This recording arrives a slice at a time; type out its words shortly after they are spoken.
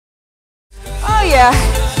Oh yeah.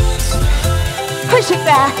 Push it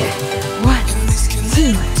back. 1,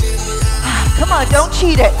 2. Come on, don't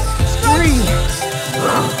cheat it. 3.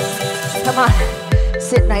 Come on.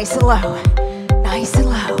 Sit nice and low. Nice and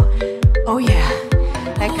low. Oh yeah.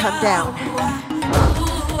 And come down.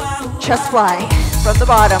 Chest fly from the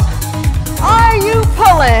bottom. Are you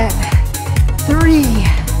pulling? 3.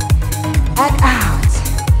 And out.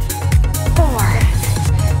 4.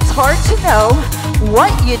 It's hard to know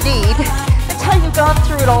what you need until you've gone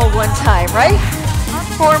through it all one time, right?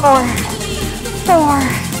 4 more. 4.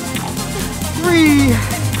 3.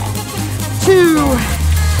 2.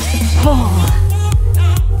 Pull.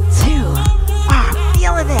 2.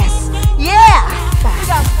 Feeling this. Yeah.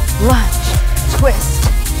 Back. Lunge. Twist.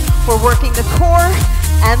 We're working the core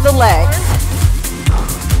and the legs.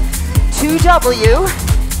 2W.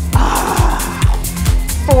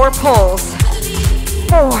 4 pulls.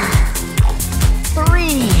 4.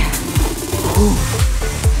 3.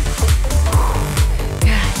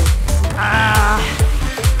 Good.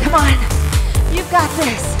 Come on. You've got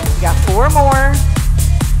this. You got 4 more.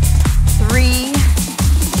 3,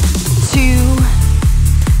 2,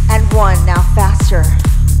 and 1. Now faster.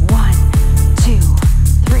 1, 2,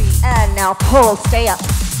 3. And now pull. Stay up.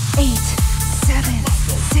 8, 7,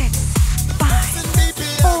 6, 5,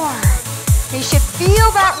 4. You should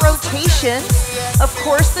feel that rotation. Of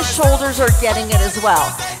course, the shoulders are getting it as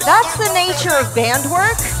well. That's the nature of band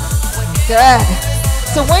work. Good.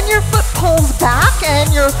 So when your foot pulls back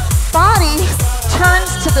and your body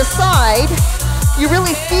turns to the side, you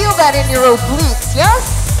really feel that in your obliques,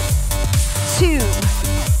 yes? 2,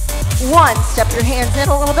 1. Step your hands in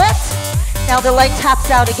a little bit. Now the leg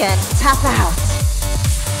taps out again. Tap out.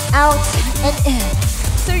 Out and in.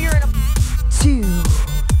 So you're in a 2,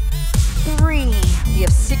 3. We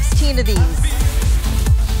have 16 of these.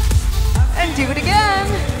 And do it again.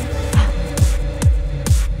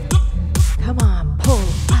 Come on, pull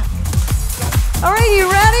up. All right, you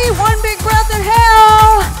ready? 1 big breath,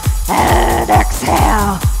 inhale. And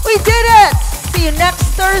exhale. We did it. See you next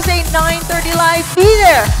Thursday, 9:30 live. Be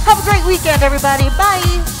there. Have a great weekend, everybody.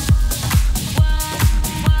 Bye.